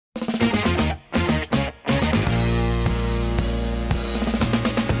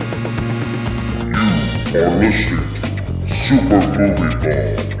are listening to Super Movie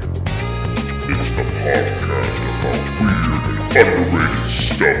Ball. It's the podcast about weird and underrated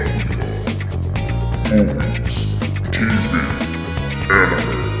stuff we love. Movies, TV,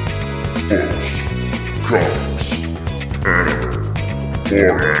 anime, books, comics, anime,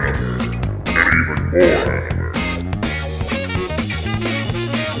 more anime, and even more anime.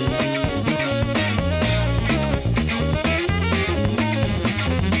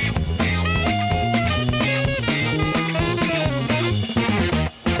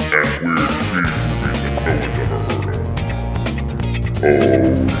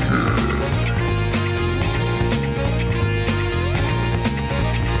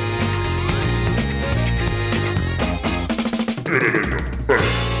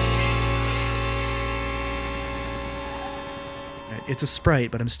 It's a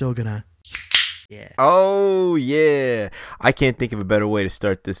Sprite, but I'm still gonna... Yeah. Oh, yeah. I can't think of a better way to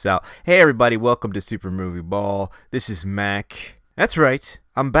start this out. Hey, everybody. Welcome to Super Movie Ball. This is Mac. That's right.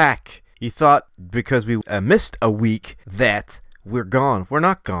 I'm back. You thought because we missed a week that we're gone. We're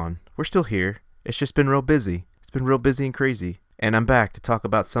not gone. We're still here. It's just been real busy. It's been real busy and crazy. And I'm back to talk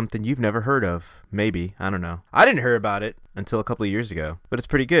about something you've never heard of. Maybe. I don't know. I didn't hear about it until a couple of years ago. But it's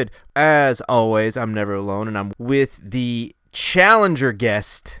pretty good. As always, I'm never alone. And I'm with the Challenger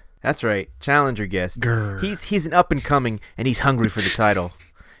guest. That's right. Challenger guest. Grr. He's an up and coming. And he's hungry for the title.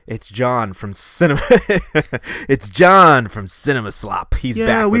 It's John from Cinema. It's John from Cinema Slop. He's back.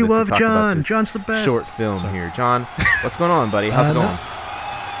 Yeah, we with us love to talk John. about this John's the best. Short film here. John, what's going on, buddy? How's it going?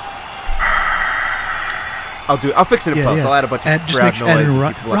 I'll fix it in post. I'll add a bunch of crowd noise.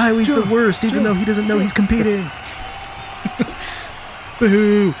 Riley's the worst, even though he doesn't know he's competing.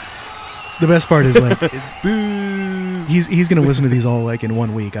 Boo! The best part is like, he's gonna listen to these all like in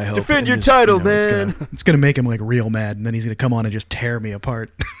 1 week. I hope. Defend your title, man. It's gonna make him like real mad, and then he's gonna come on and just tear me apart.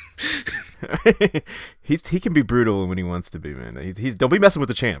 He can be brutal when he wants to be, man. He's don't be messing with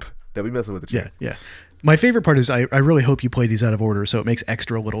the champ. Don't be messing with the champ. Yeah. My favorite part is I really hope you play these out of order, so it makes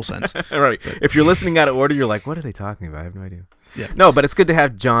extra little sense. Right. If you're listening out of order, you're like, what are they talking about? I have no idea. Yeah. No, but it's good to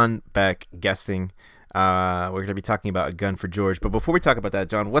have John back guesting. We're going to be talking about A Gun for George. But before we talk about that,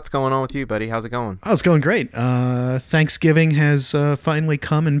 John, what's going on with you, buddy? How's it going? Oh, it's going great. Thanksgiving has finally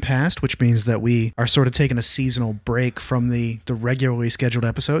come and passed, which means that we are sort of taking a seasonal break from the regularly scheduled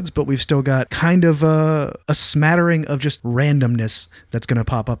episodes, but we've still got kind of a smattering of just randomness that's going to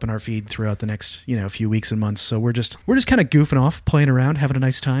pop up in our feed throughout the next few weeks and months. So we're just kind of goofing off, playing around, having a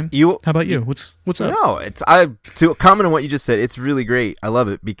nice time. How about you? What's up? No, to comment on what you just said. It's really great. I love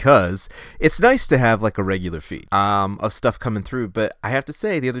it because it's nice to have like a regular feed of stuff coming through, but I have to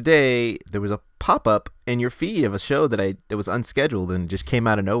say the other day there was a pop-up in your feed of a show that was unscheduled and just came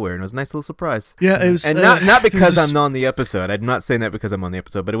out of nowhere, and it was a nice little surprise. Yeah, it was, and not because I'm on the episode. I'm not saying that because I'm on the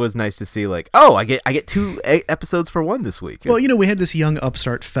episode, but it was nice to see like, oh, I get 2 episodes for one this week. Well, we had this young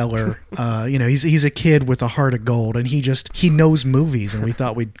upstart feller. He's a kid with a heart of gold, and he knows movies, and we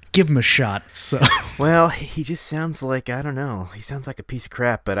thought we'd give him a shot. So, well, he just sounds like, I don't know. He sounds like a piece of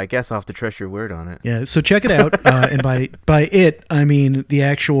crap, but I guess I'll have to trust your word on it. Yeah, so check it out. And by it, I mean the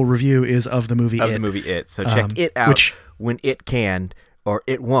actual review is of the movie It. So check it out when it can, or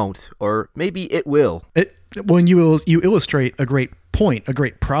it won't, or maybe it will. When you illustrate a great point, a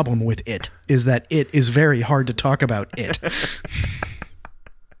great problem with it is that it is very hard to talk about it.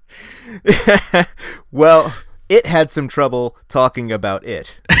 Well, it had some trouble talking about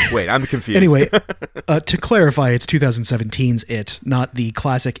it. Wait, I'm confused. Anyway, to clarify, it's 2017's It, not the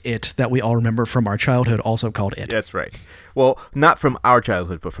classic It that we all remember from our childhood, also called It. That's right. Well, not from our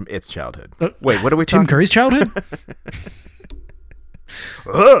childhood, but from its childhood. Wait, what are we talking? Tim Curry's childhood?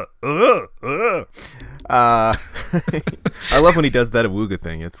 I love when he does that Awooga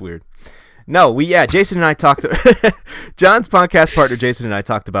thing. It's weird. No, Jason and I talked. John's podcast partner Jason and I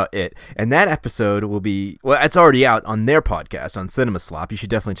talked about it, and that episode will be it's already out on their podcast on Cinema Slop. You should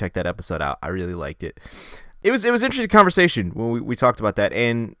definitely check that episode out. I really liked it. It was interesting conversation when we talked about that,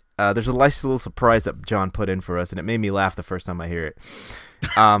 and there's a nice little surprise that John put in for us, and it made me laugh the first time I hear it.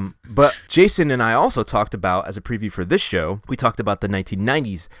 But Jason and I also talked about, as a preview for this show, we talked about the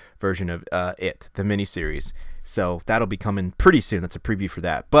 1990s version of It, the miniseries. So that'll be coming pretty soon. That's a preview for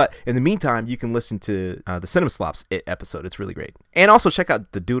that. But in the meantime, you can listen to the Cinema Slops It episode. It's really great. And also check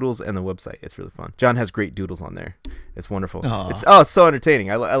out the doodles and the website. It's really fun. John has great doodles on there. It's wonderful. It's so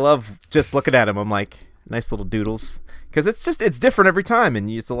entertaining. I love just looking at them. I'm like, nice little doodles. Because it's different every time, and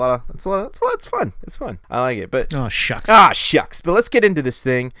it's fun. It's fun. I like it. But shucks. But let's get into this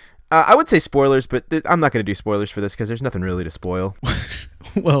thing. I would say spoilers, but I'm not going to do spoilers for this because there's nothing really to spoil.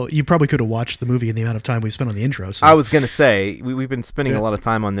 Well, you probably could have watched the movie in the amount of time we spent on the intro. So. I was going to say, we've been spending a lot of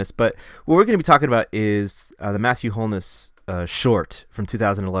time on this, but what we're going to be talking about is the Matthew Holness short from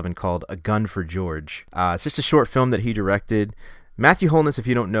 2011 called A Gun for George. It's just a short film that he directed. Matthew Holness, if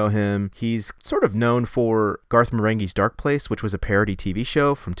you don't know him, he's sort of known for Garth Marenghi's Dark Place, which was a parody TV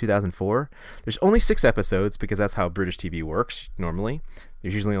show from 2004. There's only 6 episodes because that's how British TV works normally.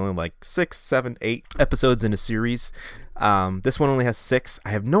 There's usually only like 6, 7, 8 episodes in a series. This one only has 6. I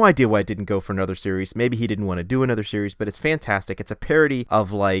have no idea why it didn't go for another series. Maybe he didn't want to do another series, but it's fantastic. It's a parody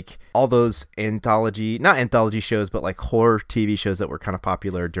of like all those not anthology shows, but like horror TV shows that were kind of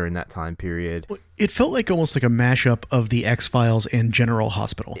popular during that time period. It felt like almost like a mashup of the X-Files and General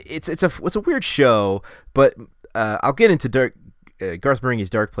Hospital. It's a weird show, but I'll get into Garth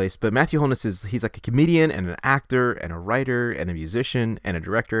Marenghi's Dark Place, but Matthew Holness he's like a comedian and an actor and a writer and a musician and a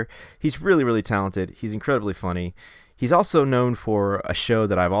director. He's really, really talented. He's incredibly funny. He's also known for a show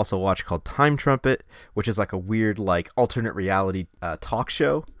that I've also watched called Time Trumpet, which is like a weird like alternate reality talk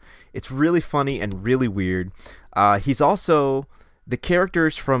show. It's really funny and really weird. He's also the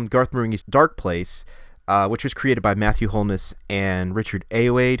characters from Garth Marenghi's Dark Place, which was created by Matthew Holness and Richard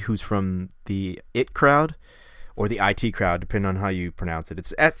Ayoade, who's from the IT crowd. Or the IT crowd, depending on how you pronounce it.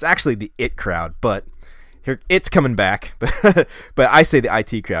 It's actually the IT crowd, but it's coming back. But I say the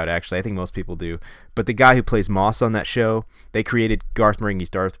IT crowd, actually. I think most people do. But the guy who plays Moss on that show, they created Garth Marenghi's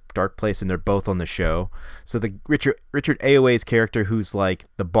Dark Place, and they're both on the show. So the Richard Ayoade's character, who's like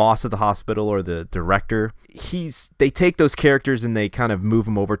the boss of the hospital or the director, they take those characters and they kind of move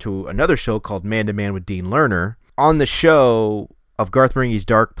them over to another show called Man to Man with Dean Lerner. On the show of Garth Marenghi's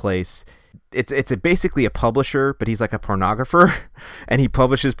Dark Place, it's basically a publisher, but he's like a pornographer, and he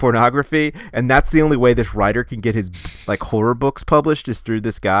publishes pornography, and that's the only way this writer can get his like horror books published is through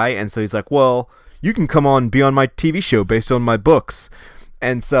this guy. And so he's like, well, you can come on, be on my TV show based on my books.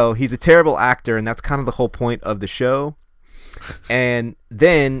 And so he's a terrible actor, and that's kind of the whole point of the show. And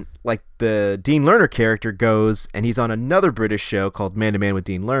then like the Dean Lerner character goes, and he's on another British show called Man to Man with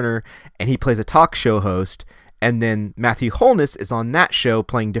Dean Lerner, and he plays a talk show host. And then Matthew Holness is on that show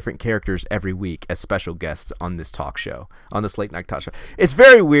playing different characters every week as special guests on this talk show, on this late night talk show. It's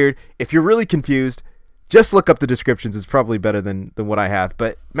very weird. If you're really confused, just look up the descriptions. It's probably better than what I have.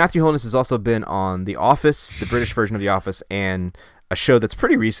 But Matthew Holness has also been on The Office, the British version of The Office, and a show that's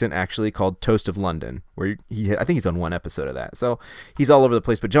pretty recent, actually, called Toast of London, where I think he's on one episode of that. So he's all over the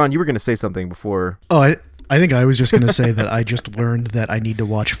place. But John, you were going to say something before. Oh, I think I was just going to say that I just learned that I need to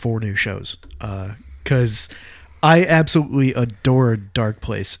watch 4 new shows. Because I absolutely adored Dark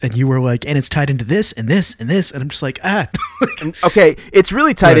Place, and you were like, and it's tied into this and this and this, and I'm just like, Okay, it's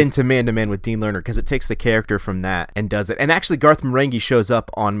really tied into Man to Man with Dean Lerner because it takes the character from that and does it. And actually, Garth Marenghi shows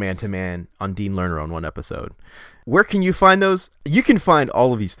up on Man to Man on Dean Lerner on one episode. Where can you find those? You can find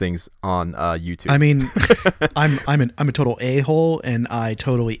all of these things on YouTube. I mean, I'm a total a-hole, and I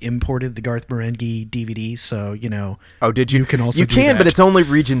totally imported the Garth Marenghi DVD, so Oh, did you? You can also you do can, that. but it's only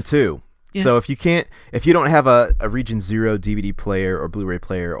Region 2. Yeah. So if you don't have a Region 0 DVD player or Blu-ray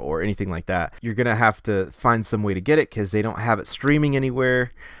player or anything like that, you're going to have to find some way to get it because they don't have it streaming anywhere.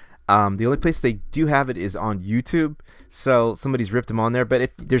 The only place they do have it is on YouTube, so somebody's ripped them on there,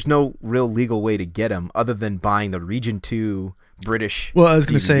 but there's no real legal way to get them other than buying the Region 2 British. Well, I was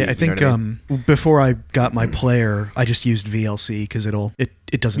going to say, DVD, I think before I got my player, I just used VLC because it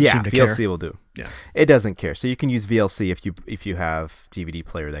doesn't seem to care. VLC will do. Yeah, it doesn't care. So you can use VLC if you have DVD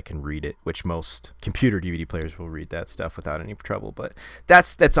player that can read it, which most computer DVD players will read that stuff without any trouble. But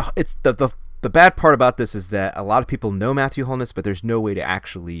it's the bad part about this is that a lot of people know Matthew Holness, but there's no way to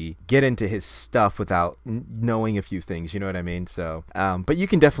actually get into his stuff without knowing a few things. You know what I mean? So, but you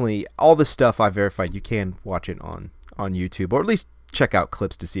can definitely, all this stuff I verified, you can watch it on YouTube, or at least check out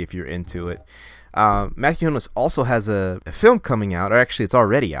clips to see if you're into it. Matthew Holness also has a film coming out, or actually it's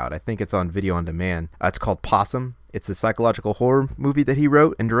already out. I think it's on video on demand. It's called Possum. It's a psychological horror movie that he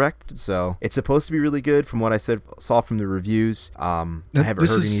wrote and directed, so it's supposed to be really good from what I saw from the reviews. I haven't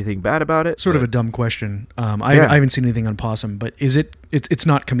heard anything bad about it. Sort of a dumb question. I haven't seen anything on Possum, but it's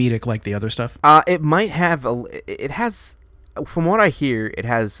not comedic like the other stuff? It might have it has, from what I hear, it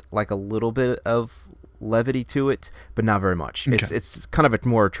has like a little bit of levity to it, but not very much. Okay. It's kind of a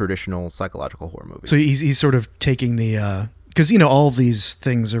more traditional psychological horror movie. So he's sort of taking the because all of these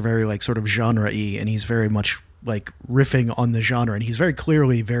things are very like sort of genre-y, and he's very much like riffing on the genre, and he's very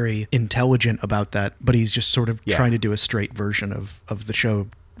clearly very intelligent about that, but he's just sort of trying to do a straight version of the show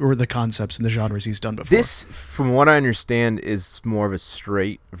or the concepts and the genres he's done before. This, from what I understand, is more of a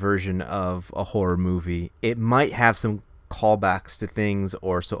straight version of a horror movie. It might have some callbacks to things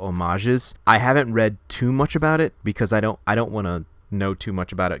or so homages. I haven't read too much about it because I don't want to know too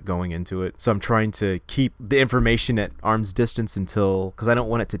much about it going into it. So I'm trying to keep the information at arm's distance because I don't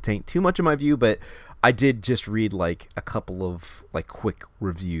want it to taint too much of my view, but I did just read like a couple of like quick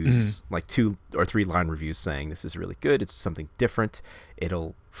reviews, like 2 or 3 line reviews saying this is really good. It's something different.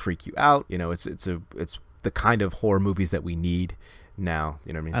 It'll freak you out. You know, it's the kind of horror movies that we need now.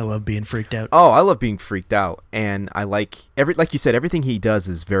 You know what I mean? I love being freaked out. Oh, I love being freaked out, and I like like you said, everything he does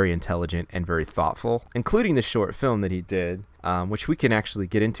is very intelligent and very thoughtful, including the short film that he did, which we can actually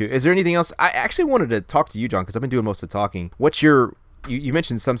get into. Is there anything else? I actually wanted to talk to you, John, because I've been doing most of the talking. What's your you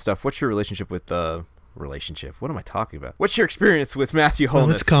mentioned some stuff. What's your relationship with relationship? What am I talking about? What's your experience with Matthew Holness?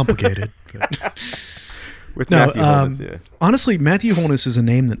 Well, it's complicated. Matthew Holness, yeah. Honestly, Matthew Holness is a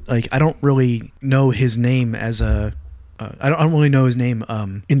name that like I don't really know his name as a. I don't really know his name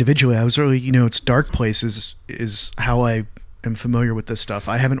individually. I was really, it's Dark Place is how I am familiar with this stuff.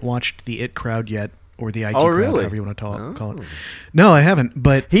 I haven't watched the It Crowd yet, or the IT Crowd, however you want to call it. No, I haven't.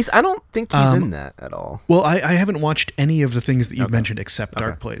 But I don't think he's in that at all. Well, I haven't watched any of the things that you've mentioned except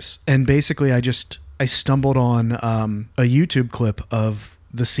Dark Place. And basically, I stumbled on a YouTube clip of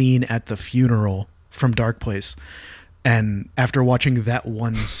the scene at the funeral from Dark Place. And after watching that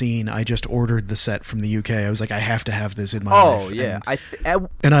one scene, I just ordered the set from the UK. I was like, I have to have this in my life. Oh, yeah.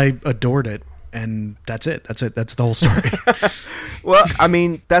 And I adored it. And that's it. That's the whole story. Well, I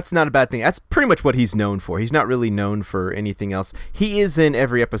mean, that's not a bad thing. That's pretty much what he's known for. He's not really known for anything else. He is in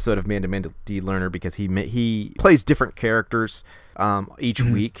every episode of Man to D Learner because he plays different characters each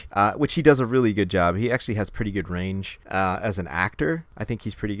week, which he does a really good job. He actually has pretty good range as an actor. I think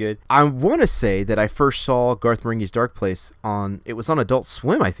he's pretty good. I want to say that I first saw Garth Marenghi's Dark Place on Adult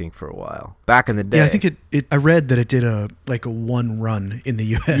Swim, I think, for a while back in the day. Yeah, I think I read that it did a one run in the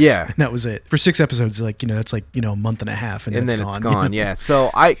US. Yeah, and that was it for 6 episodes. That's a month and a half, and then it's gone. Yeah,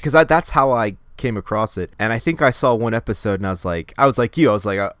 so that's how I came across it, and I think I saw one episode, and I was like you. I was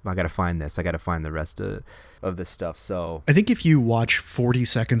like, oh, I gotta find this. I gotta find the rest of this stuff. So I think if you watch 40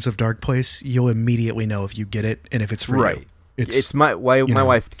 seconds of Dark Place, you'll immediately know if you get it and if it's for you. It's my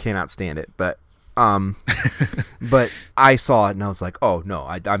wife cannot stand it, but but I saw it and I was like, oh no,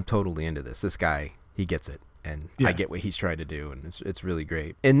 I'm totally into this. This guy, he gets it. And I get what he's trying to do, and it's really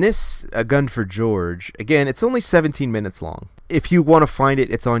great. In this, A Gun for George, again, it's only 17 minutes long. If you want to find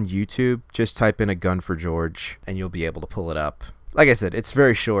it, it's on YouTube. Just type in A Gun for George, and you'll be able to pull it up. Like I said, it's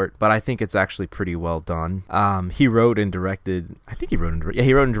very short, but I think it's actually pretty well done. He wrote and directed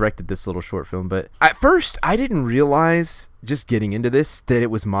this little short film. But at first, I didn't realize, just getting into this, that it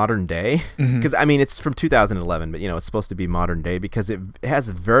was modern day. Because, I mean, it's from 2011, but, it's supposed to be modern day because it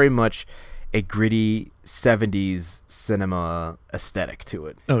has very much a gritty 70s cinema aesthetic to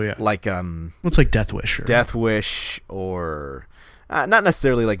it. Oh, yeah. Like, it's like Death Wish. Death Wish, or not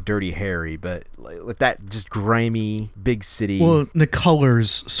necessarily like Dirty Harry, but like that just grimy, big city. Well, the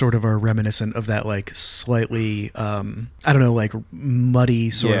colors sort of are reminiscent of that, like, slightly, like muddy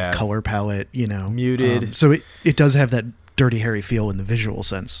sort of color palette, Muted. So it does have that Dirty Harry feel in the visual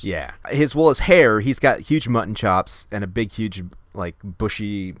sense. Yeah. His hair, he's got huge mutton chops and a big, huge, like,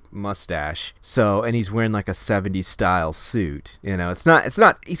 bushy mustache. So, and he's wearing like a 70s style suit. It's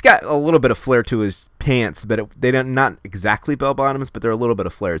not he's got a little bit of flair to his pants, but they don't, not exactly bell bottoms, but they're a little bit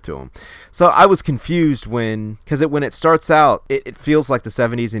of flair to them. So I was confused when it starts out, it feels like the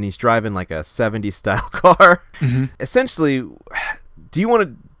 70s and he's driving like a 70s style car. Essentially, do you want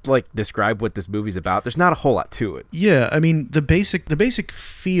to describe what this movie's about? There's not a whole lot to it. Yeah, I mean, the basic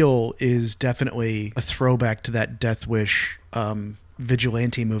feel is definitely a throwback to that Death Wish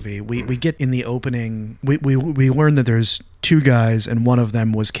vigilante movie. We get in the opening, we learn that there's 2 guys and one of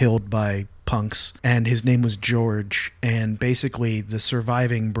them was killed by punks, and his name was George, and basically the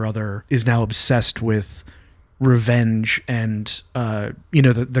surviving brother is now obsessed with revenge and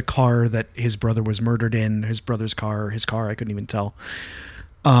the car that his brother was murdered in, his brother's car, I couldn't even tell.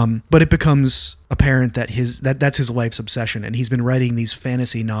 But it becomes apparent that that's his life's obsession, and he's been writing these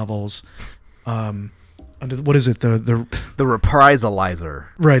fantasy novels. Under what is it? The Reprisalizer.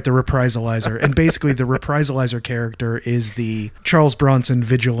 Right, the Reprisalizer, and basically the Reprisalizer character is the Charles Bronson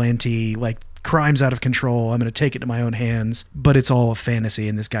vigilante, like, crime's out of control, I'm going to take it to my own hands, but it's all a fantasy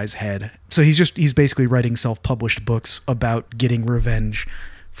in this guy's head. So he's basically writing self-published books about getting revenge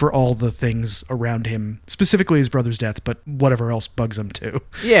for all the things around him, specifically his brother's death, but whatever else bugs him too.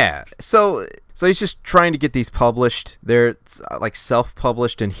 Yeah, so he's just trying to get these published. They're like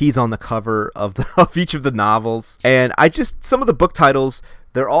self-published, and he's on the cover of each of the novels. And some of the book titles,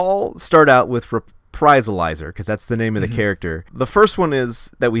 they're all start out with Reprisalizer, because that's the name of the character. The first one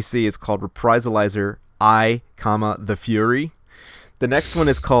that we see is called Reprisalizer I, the Fury. The next one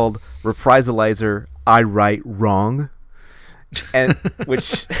is called Reprisalizer I Right Wrong. and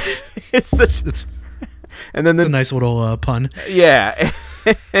which is such. And then it's a nice little pun. Yeah.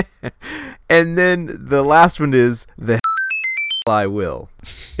 And then the last one is the I will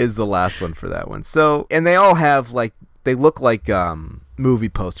is the last one for that one. So, and they all have like, they look like movie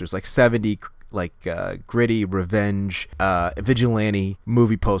posters, like 70 like gritty revenge vigilante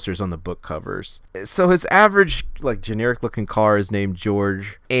movie posters on the book covers. So his average like generic looking car is named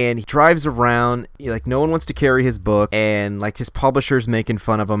George, and he drives around like no one wants to carry his book, and like his publisher's making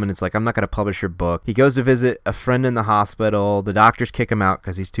fun of him, and it's like, I'm not going to publish your book. He goes to visit a friend in the hospital. The doctors kick him out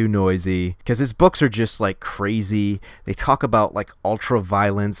because he's too noisy, because his books are just like crazy. They talk about like ultra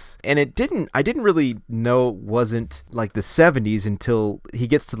violence, and I didn't really know it wasn't like the 70s until he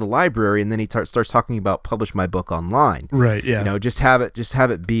gets to the library, and then he starts talking about publish my book online. Right, yeah. You know, just have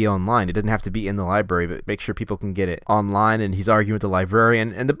it be online. It doesn't have to be in the library, but make sure people can get it online. And he's arguing with the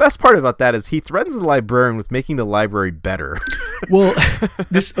librarian. And the best part about that is he threatens the librarian with making the library better. Well,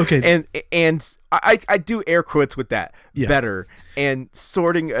 okay. and I do air quotes with that. Yeah. Better. And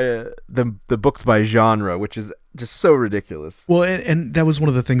sorting the books by genre, which is just so ridiculous. Well, and that was one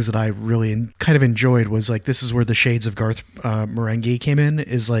of the things that I really kind of enjoyed, was like, this is where the shades of Garth Marenghi came in,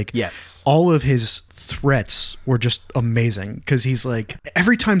 is like, yes, all of his threats were just amazing, because he's like,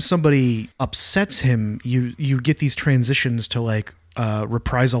 every time somebody upsets him, you get these transitions to like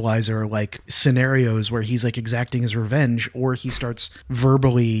reprisalizer like scenarios where he's like exacting his revenge, or he starts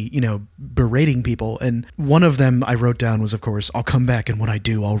verbally, berating people. And one of them I wrote down was, of course, I'll come back, and when I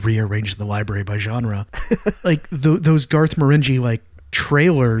do, I'll rearrange the library by genre. Like those Garth Marenghi like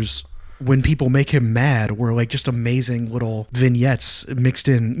trailers, when people make him mad, were like just amazing little vignettes mixed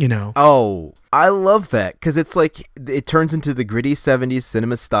in, Oh, I love that, because it's like it turns into the gritty 70s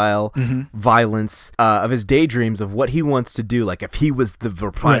cinema style violence of his daydreams of what he wants to do. Like if he was the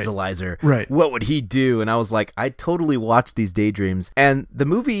reprisalizer, right, what would he do? And I was like, I totally watched these daydreams. And the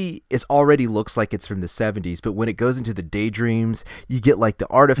movie already looks like it's from the 70s, but when it goes into the daydreams, you get like the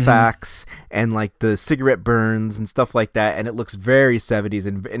artifacts and like the cigarette burns and stuff like that, and it looks very 70s,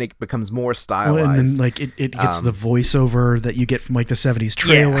 and it becomes more stylized. Well, and then like it gets the voiceover that you get from like the 70s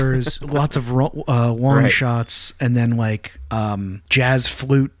trailers, lots of long shots, and then like jazz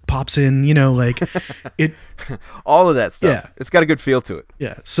flute pops in, like it all of that stuff. Yeah. It's got a good feel to it.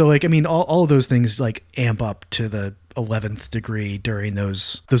 Yeah. So like, I mean, all of those things like amp up to the 11th degree during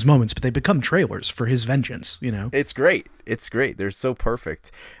those moments, but they become trailers for his vengeance, It's great. They're so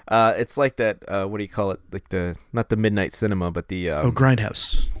perfect. It's like that what do you call it, like not the midnight cinema, but the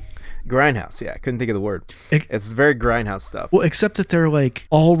Grindhouse. Yeah, I couldn't think of the word. It's very Grindhouse stuff. Well, except that they're like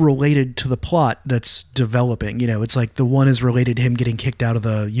all related to the plot that's developing. It's like the one is related to him getting kicked out of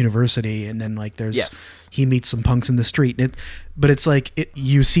the university, and then like he meets some punks in the street. But it's like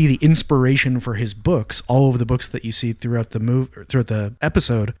you see the inspiration for his books. All of the books that you see throughout the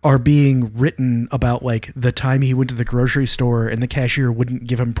episode are being written about like the time he went to the grocery store and the cashier wouldn't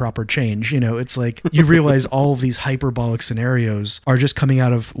give him proper change. It's like you realize all of these hyperbolic scenarios are just coming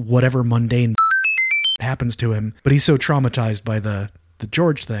out of whatever mundane happens to him. But he's so traumatized by the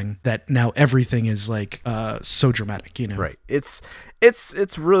George thing that now everything is like so dramatic, Right. It's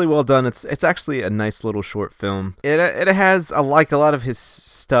really well done. It's actually a nice little short film. It has like a lot of his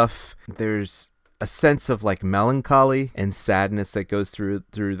stuff. There's a sense of like melancholy and sadness that goes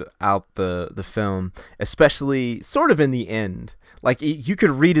throughout the film, especially sort of in the end. Like you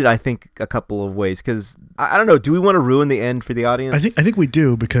could read it, I think, a couple of ways, because I don't know. Do we want to ruin the end for the audience? I think we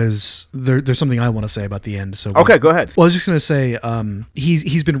do, because there's something I want to say about the end. So okay, go ahead. Well, I was just gonna say,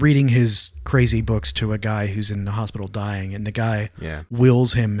 he's been reading his crazy books to a guy who's in the hospital dying, and the guy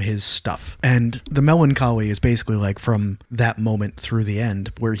wills him his stuff. And the melancholy is basically like from that moment through the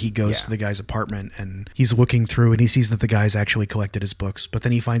end, where he goes to the guy's apartment and he's looking through and he sees that the guy's actually collected his books, but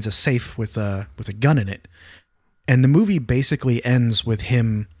then he finds a safe with a gun in it. And the movie basically ends with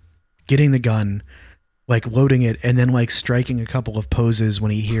him getting the gun, like loading it, and then like striking a couple of poses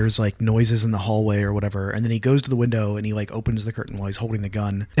when he hears like noises in the hallway or whatever. And then he goes to the window and he like opens the curtain while he's holding the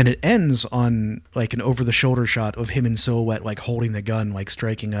gun. And it ends on like an over the shoulder shot of him in silhouette, like holding the gun, like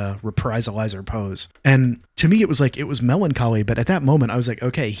striking a reprisalizer pose. And to me, it was melancholy. But at that moment I was like,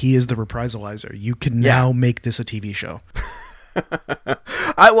 okay, he is the reprisalizer. You can now make this a TV show.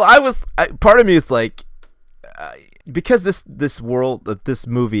 Part of me is like, because this world, this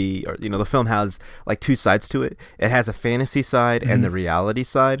movie, or the film has like two sides to it. It has a fantasy side and the reality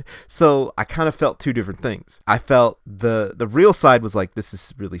side. So I kind of felt two different things. I felt the real side was like, this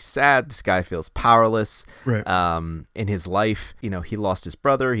is really sad. This guy feels powerless in his life. He lost his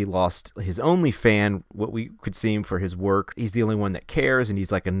brother. He lost his only fan, what we could see him for his work. He's the only one that cares, and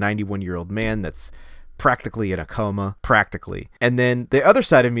he's like a 91-year-old man that's practically in a coma, practically. And then the other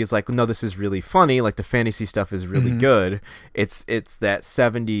side of me is like, no, this is really funny. Like the fantasy stuff is really good. It's that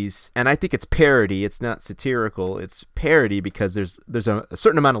 70s, and I think it's parody. It's not satirical. It's parody because there's a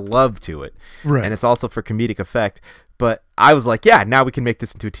certain amount of love to it, Right. and it's also for comedic effect. But I was like, yeah, now we can make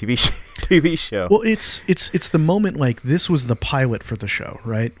this into a TV show. Well, it's the moment, like, this was the pilot for the show,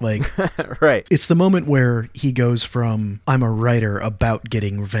 right? Like, Right. it's the moment where he goes from I'm a writer about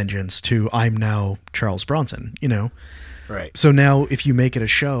getting vengeance to I'm now Charles Bronson, you know? Right. So now if you make it a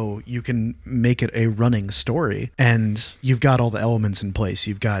show, you can make it a running story, and you've got all the elements in place.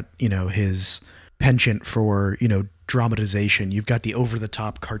 You've got, you know, his penchant for, you know, dramatization. You've got the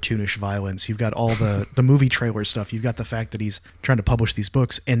over-the-top cartoonish violence. You've got all the movie trailer stuff. You've got the fact that he's trying to publish these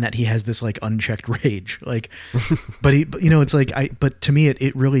books and that he has this like unchecked rage. Like, but you know, it's like but to me,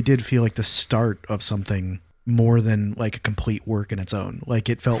 it really did feel like the start of something more than like a complete work in its own. Like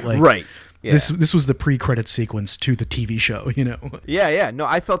it felt like Right. Yeah. this was the pre-credit sequence to the TV show, you know? Yeah. No,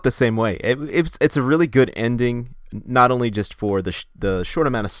 I felt the same way. It's a really good ending, not only just for the short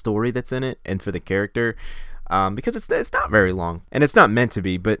amount of story that's in it and for the character, because it's not very long and it's not meant to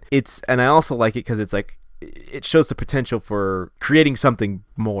be, but and I also like it because it's like it shows the potential for creating something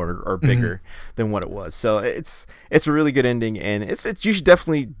more or bigger than what it was. So it's a really good ending, and you should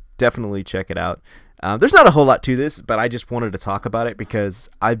definitely check it out. There's not a whole lot to this, but I just wanted to talk about it because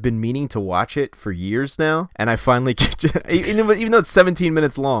I've been meaning to watch it for years now, and I finally even though it's 17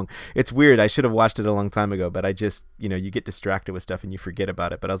 minutes long, it's weird. I should have watched it a long time ago, but I just, you know, you get distracted with stuff and you forget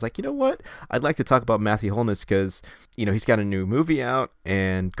about it. But I was like, you know what? I'd like to talk about Matthew Holness because, you know, he's got a new movie out,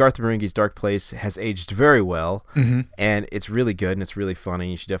 and Garth Marenghi's Dark Place has aged very well, and it's really good and it's really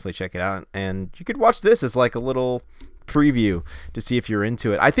funny. You should definitely check it out, and you could watch this as like a little preview to see if you're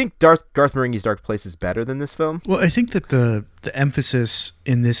into it. I think Garth Marenghi's Dark Place is better than this film. Well, I think that the emphasis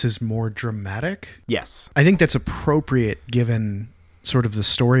in this is more dramatic. Yes. I think that's appropriate given sort of the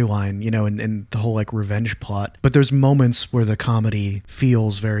storyline, you know, and the whole like revenge plot. But there's moments where the comedy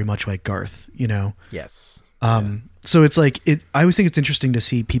feels very much like Garth, you know? Yes. So it's like I always think it's interesting to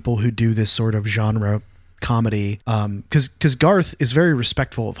see people who do this sort of genre comedy, because Garth is very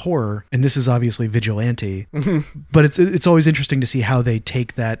respectful of horror, and this is obviously vigilante, but it's always interesting to see how they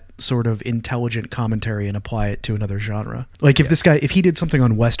take that sort of intelligent commentary and apply it to another genre. Like if he did something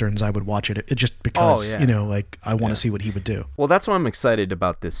on Westerns, I would watch it just because, you know, like I want to see what he would do. Well, that's why I'm excited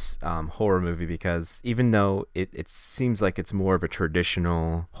about this horror movie, because even though it seems like it's more of a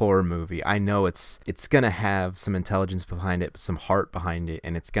traditional horror movie, I know it's gonna have some intelligence behind it, some heart behind it,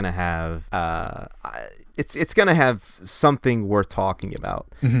 and it's gonna have it's gonna have something worth talking about.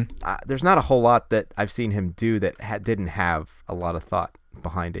 There's not a whole lot that I've seen him do that didn't have a lot of thought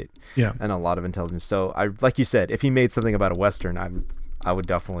behind it, and a lot of intelligence. So like you said, if he made something about a Western, I would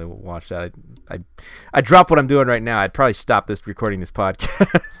definitely watch that. I'd drop what I'm doing right now. I'd probably stop recording this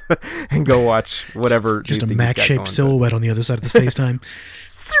podcast and go watch whatever. Just a Mac-shaped silhouette on the other side of the FaceTime.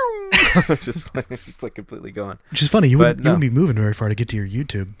 just like completely gone. Which is funny. You wouldn't be moving very far to get to your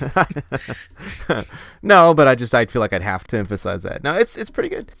YouTube. No, but I'd feel like I'd have to emphasize that. No, it's pretty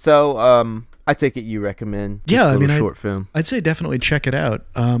good. So I take it you recommend this little short film. I'd say definitely check it out.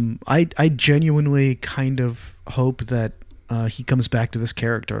 I genuinely kind of hope that he comes back to this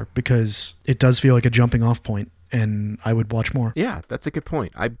character, because it does feel like a jumping off point, and I would watch more. Yeah, that's a good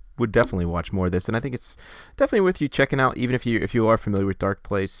point. I would definitely watch more of this, and I think it's definitely worth you checking out, even if you are familiar with Dark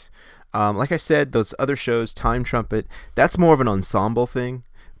Place. Like I said, those other shows, Time Trumpet, that's more of an ensemble thing,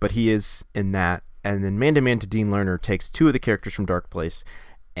 but he is in that. And then Man to Man to Dean Lerner takes two of the characters from Dark Place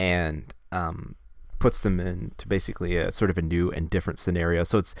and puts them into basically a sort of a new and different scenario.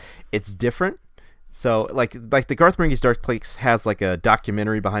 So it's different. So like the Garth Marenghi's Dark Place has like a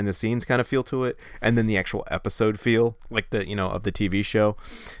documentary behind the scenes kind of feel to it, and then the actual episode feel like the, you know, of the TV show.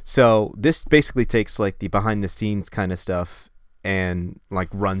 So this basically takes like the behind the scenes kind of stuff and like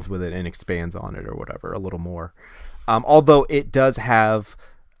runs with it and expands on it or whatever a little more. Although it does have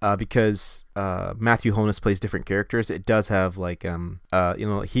because Matthew Holness plays different characters, it does have like you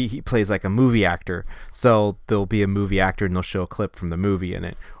know, he plays like a movie actor, so there'll be a movie actor and they'll show a clip from the movie in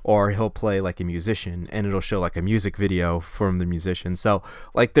it, or he'll play like a musician and it'll show like a music video from the musician. So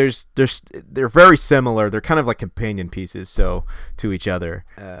like they're very similar. They're kind of like companion pieces so to each other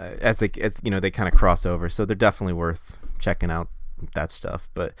as you know, they kind of cross over. So they're definitely worth checking out that stuff.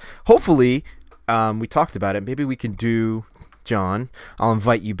 But hopefully we talked about it, maybe we can do, John, I'll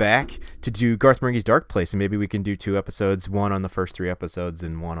invite you back to do Garth Marenghi's Dark Place, and maybe we can do 2 episodes, one on the first 3 episodes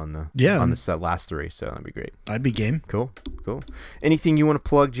and one on the last 3. So that'd be great. I'd be game. Cool. Anything you want to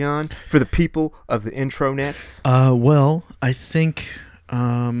plug, John, for the people of the intronets? Well, I think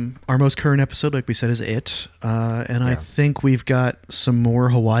Our most current episode, like we said, is It. And I think we've got some more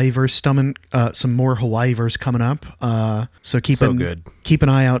Hawaii-verse coming up. So keep an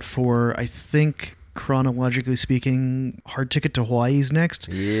eye out for, I think, chronologically speaking, Hard Ticket to Hawaii is next.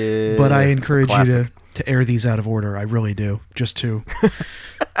 Yeah. But I encourage you to air these out of order. I really do. Just to...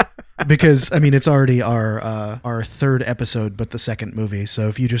 Because, I mean, it's already our third episode, but the second movie. So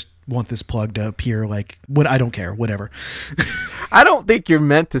if you just want this plug to appear I don't care, whatever. I don't think you're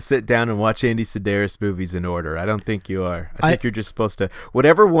meant to sit down and watch Andy Sedaris movies in order. I don't think you are. I think you're just supposed to,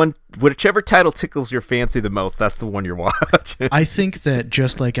 whichever title tickles your fancy the most, that's the one you're watching. I think that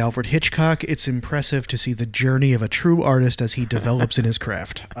just like Alfred Hitchcock, it's impressive to see the journey of a true artist as he develops in his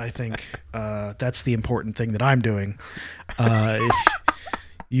craft. I think that's the important thing that I'm doing. If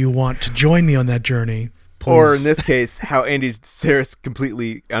you want to join me on that journey, please. Or in this case, how Andy Sedaris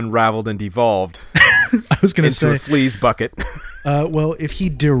completely unraveled and devolved. I was going to say into a sleaze bucket. Well, if he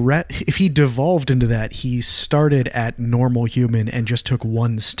devolved into that, he started at normal human and just took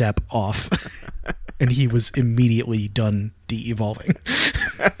one step off, and he was immediately done de-evolving.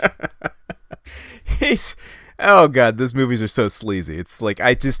 Oh god, those movies are so sleazy. It's like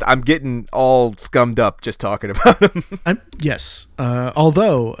I'm getting all scummed up just talking about them. Yes.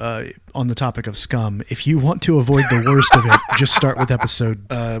 Although, on the topic of scum, if you want to avoid the worst of it, just start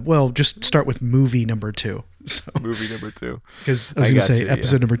with movie number 2. So, movie number 2. Because I was going to say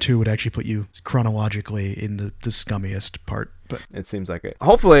episode number 2 would actually put you chronologically in the scummiest part. But it seems like it.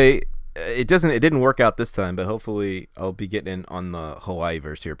 Hopefully it didn't work out this time, but hopefully I'll be getting in on the Hawaii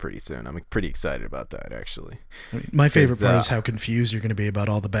verse here pretty soon. I'm pretty excited about that, actually. I mean, my favorite part is how confused you're going to be about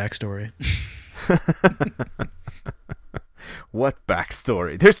all the backstory. What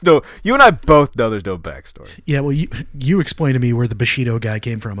backstory? You and I both know there's no backstory. Yeah, well, you explain to me where the Bushido guy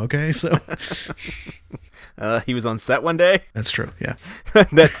came from, okay? So he was on set one day? That's true, yeah.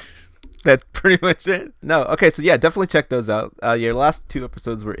 That's pretty much it. No, okay, so yeah, definitely check those out. Your last 2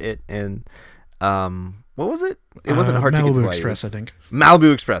 episodes were It and what was it? It wasn't Hard Ticket to Hawaii. Malibu Express, I think.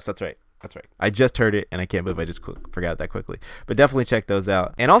 Malibu Express, that's right. I just heard it, and I can't believe I just forgot that quickly. But definitely check those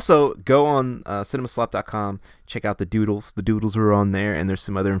out. And also, go on cinemaslop.com, check out the doodles. The doodles are on there, and there's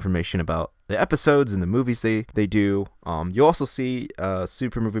some other information about the episodes and the movies they do. You'll also see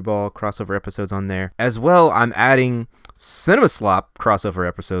Super Movie Ball crossover episodes on there. As well, I'm adding CinemaSlop crossover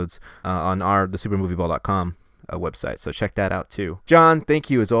episodes on the supermovieball.com website, so check that out too. John, thank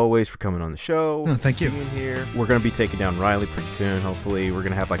you as always for coming on the show. Oh, thank you. Being here. We're going to be taking down Riley pretty soon. Hopefully, we're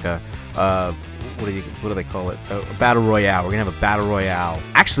going to have like a what do they call it? A battle royale. We're going to have a battle royale.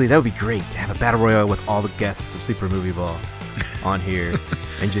 Actually, that would be great to have a battle royale with all the guests of Super Movie Ball on here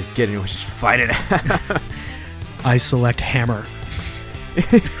and just fight it out. I select Hammer.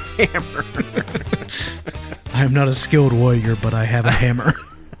 Hammer. I am not a skilled warrior, but I have a hammer.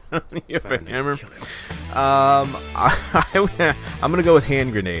 You have a hammer. I'm gonna go with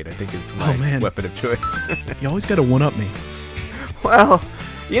hand grenade. I think is my weapon of choice. You always got to one up me. Well,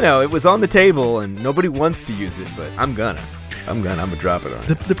 it was on the table and nobody wants to use it, but I'm gonna drop it on.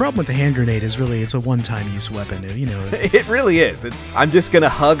 The problem with the hand grenade is really it's a one-time use weapon. It really is. I'm just gonna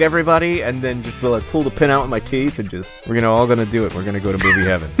hug everybody and then just pull the pin out with my teeth and we're all gonna do it. We're gonna go to movie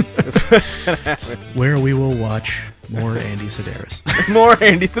heaven. That's what's gonna happen. Where we will watch more Andy Sedaris. More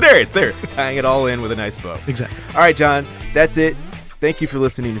Andy Sedaris. There, tying it all in with a nice bow. Exactly. All right, John. That's it. Thank you for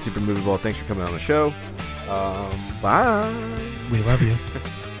listening to Super Movie Ball. Thanks for coming on the show. Bye. We love you.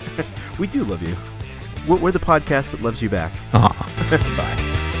 We do love you. We're the podcast that loves you back. Bye.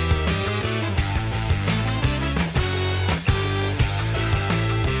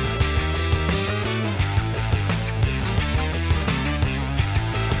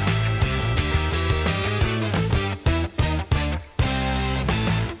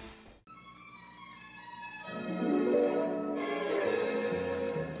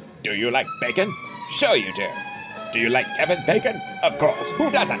 Do you like bacon? Sure you do. Do you like Kevin Bacon? Of course,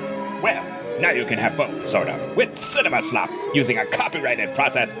 who doesn't? Well, now you can have both, sort of, with CinemaSlop, using a copyrighted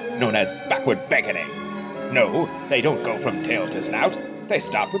process known as backward baconing. No, they don't go from tail to snout. They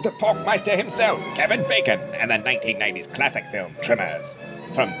start with the Porkmeister himself, Kevin Bacon, and the 1990s classic film Tremors.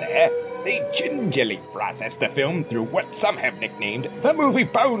 From there, they gingerly process the film through what some have nicknamed the movie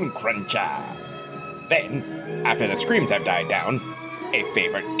Bone Cruncher. Then, after the screams have died down, a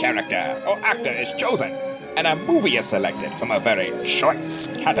favorite character or actor is chosen, and a movie is selected from a very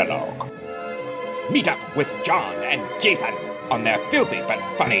choice catalog. Meet up with John and Jason on their filthy but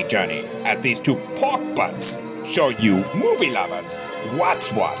funny journey as these two pork butts show you movie lovers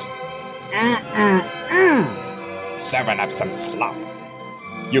what's what. Serving up some slop.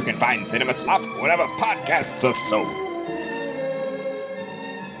 You can find CinemaSlop wherever podcasts are sold.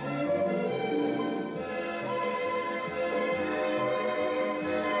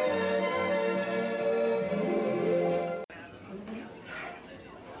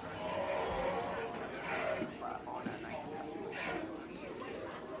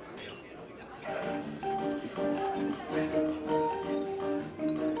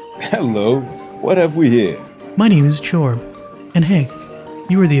 Hello. What have we here? My name is Jorb. And hey,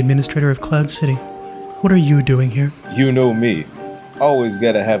 you are the administrator of Cloud City. What are you doing here? You know me. Always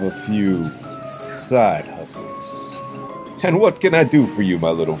gotta have a few side hustles. And what can I do for you, my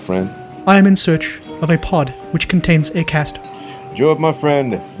little friend? I am in search of a pod which contains a cast. Jorb, my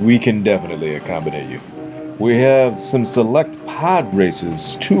friend, we can definitely accommodate you. We have some select pod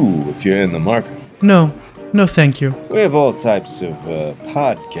races, too, if you're in the market. No, thank you. We have all types of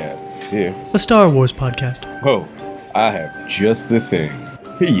podcasts here. A Star Wars podcast. Oh, I have just the thing.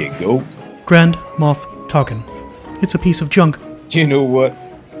 Here you go. Grand Moff Tarkin. It's a piece of junk. You know what?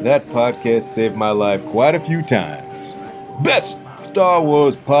 That podcast saved my life quite a few times. Best Star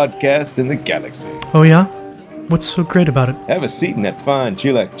Wars podcast in the galaxy. Oh yeah? What's so great about it? Have a seat in that fine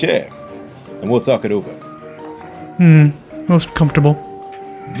chillax chair, and we'll talk it over. Most comfortable.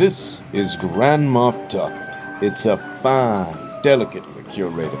 This is Grand Moff Tarkin. It's a fine, delicately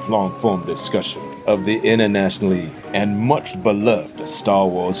curated long-form discussion of the internationally and much beloved Star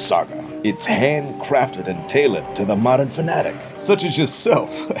Wars saga. It's handcrafted and tailored to the modern fanatic, such as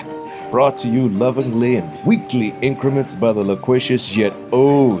yourself. Brought to you lovingly in weekly increments by the loquacious yet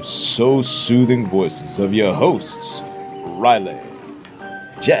oh so soothing voices of your hosts, Riley,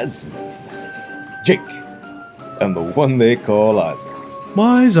 Jasmine, Jake, and the one they call Isaac.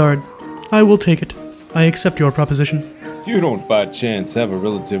 Why, Zard, I will take it. I accept your proposition. You don't by chance have a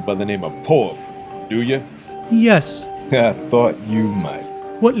relative by the name of Porb, do you? Yes. I thought you might.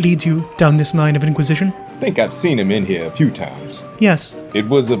 What leads you down this line of inquisition? Think I've seen him in here a few times. Yes. It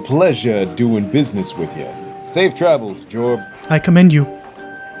was a pleasure doing business with you. Safe travels, Jorb. I commend you.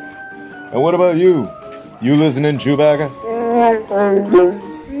 And what about you? You listening, Chewbacca?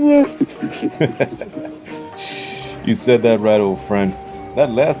 You said that right, old friend. That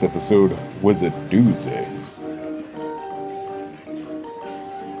last episode was a doozy.